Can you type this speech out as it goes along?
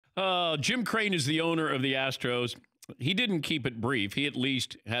Jim Crane is the owner of the Astros. He didn't keep it brief. He at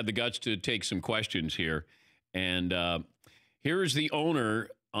least had the guts to take some questions here. And here is the owner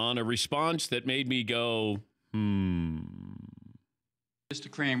on a response that made me go, Mr.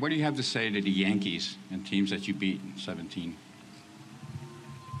 Crane, what do you have to say to the Yankees and teams that you beat in 17?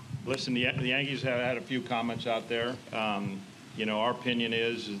 Listen, the Yankees have had a few comments out there. Our opinion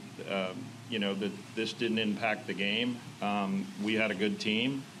is, that this didn't impact the game. We had a good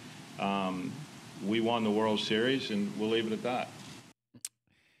team. We won the World Series, and we'll leave it at that.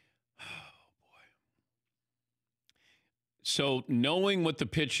 Oh, boy. So knowing what the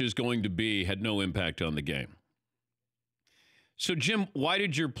pitch is going to be had no impact on the game. So, Jim, why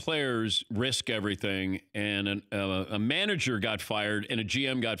did your players risk everything and a manager got fired and a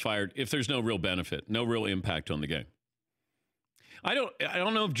GM got fired if there's no real benefit, no real impact on the game? I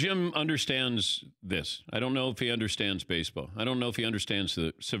don't know if Jim understands this. I don't know if he understands baseball. I don't know if he understands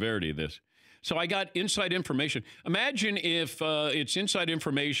the severity of this. So I got inside information. Imagine if it's inside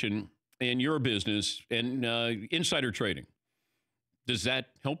information in your business and insider trading. Does that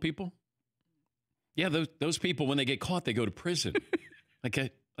help people? Yeah, those people, when they get caught, they go to prison.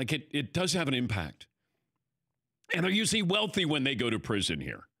 It does have an impact. And they're usually wealthy when they go to prison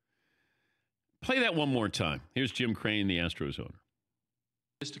here. Play that one more time. Here's Jim Crane, the Astros owner.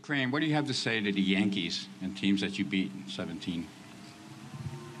 Mr. Crane, what do you have to say to the Yankees and teams that you beat in 17?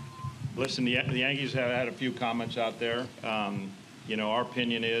 Listen, the Yankees have had a few comments out there. Our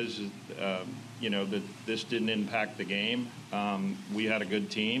opinion is, that this didn't impact the game. We had a good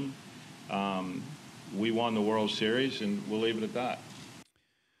team. We won the World Series, and we'll leave it at that.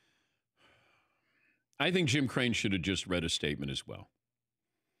 I think Jim Crane should have just read a statement as well.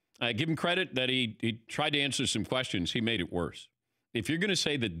 I give him credit that he tried to answer some questions. He made it worse. If you're going to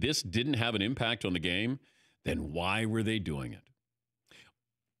say that this didn't have an impact on the game, then why were they doing it?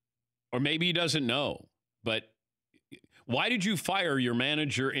 Or maybe he doesn't know. But why did you fire your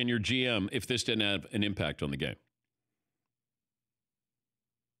manager and your GM if this didn't have an impact on the game?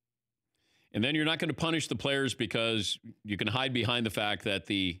 And then you're not going to punish the players because you can hide behind the fact that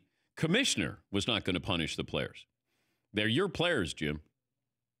the commissioner was not going to punish the players. They're your players, Jim.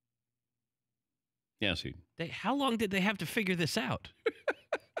 Yes, how long did they have to figure this out?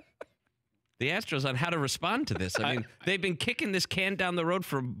 The Astros on how to respond to this. I mean, they've been kicking this can down the road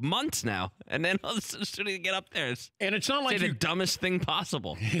for months now, and then all of a sudden, as soon as they get up there, it's not like the dumbest thing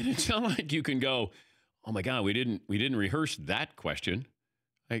possible. It's not like you can go, "Oh my God, we didn't rehearse that question."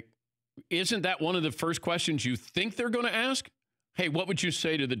 Isn't that one of the first questions you think they're going to ask? Hey, what would you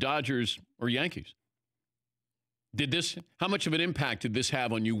say to the Dodgers or Yankees? How much of an impact did this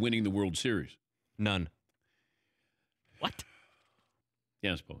have on you winning the World Series? None. What?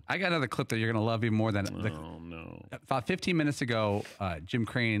 Yes, Paul. I got another clip that you're going to love even more than. No. About 15 minutes ago, Jim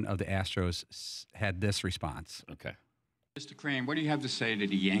Crane of the Astros had this response. Okay. Mr. Crane, what do you have to say to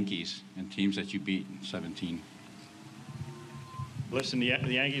the Yankees and teams that you beat in 17? Listen, the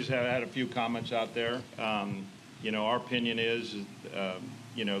Yankees have had a few comments out there. Our opinion is,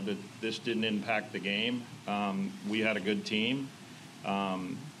 that this didn't impact the game. We had a good team.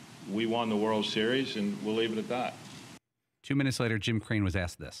 We won the World Series, and we'll leave it at that. 2 minutes later, Jim Crane was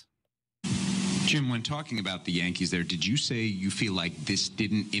asked this. Jim, when talking about the Yankees there, did you say you feel like this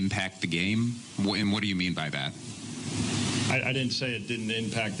didn't impact the game? And what do you mean by that? I didn't say it didn't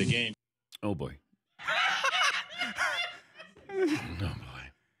impact the game. Oh, boy. Oh,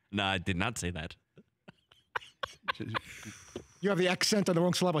 boy. No, I did not say that. You have the accent on the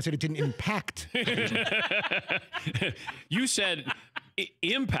wrong syllable. I said it didn't impact. You said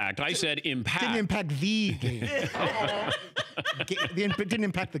impact. I said impact. Didn't impact the game. It didn't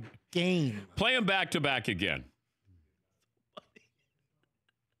impact the game. Play them back to back again.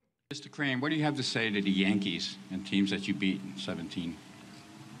 Mr. Crane, what do you have to say to the Yankees and teams that you beat in 17?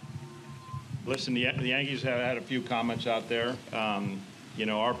 Listen, the Yankees have had a few comments out there.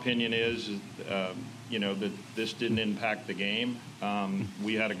 Our opinion is, that this didn't impact the game.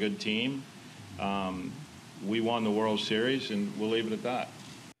 We had a good team. We won the World Series, and we'll leave it at that.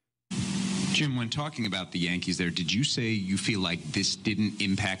 Jim, when talking about the Yankees there, did you say you feel like this didn't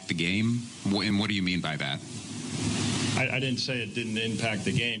impact the game? And what do you mean by that? I didn't say it didn't impact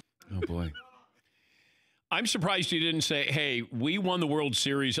the game. Oh, boy. I'm surprised you didn't say, hey, we won the World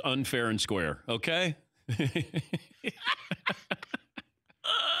Series unfair and square, okay?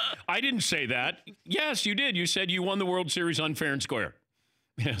 I didn't say that. Yes, you did. You said you won the World Series unfair and square.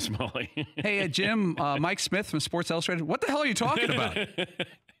 Yes, Molly. Hey, Jim, Mike Smith from Sports Illustrated. What the hell are you talking about?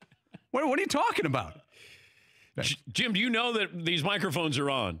 What are you talking about? Jim, do you know that these microphones are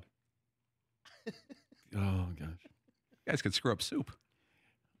on? Oh, gosh. You guys could screw up soup.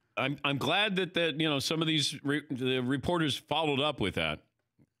 I'm glad that some of these the reporters followed up with that,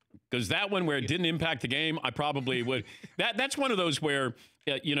 because that one where it didn't impact the game, I probably would. That's one of those where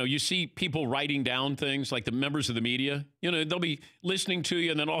you see people writing down things, like the members of the media. They'll be listening to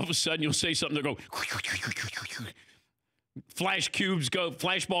you, and then all of a sudden you'll say something. They'll go. Flash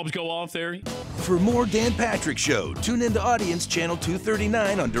bulbs go off there. For more Dan Patrick Show, tune into Audience Channel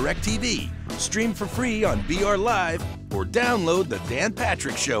 239 on DirecTV. Stream for free on BR Live or download the Dan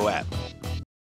Patrick Show app.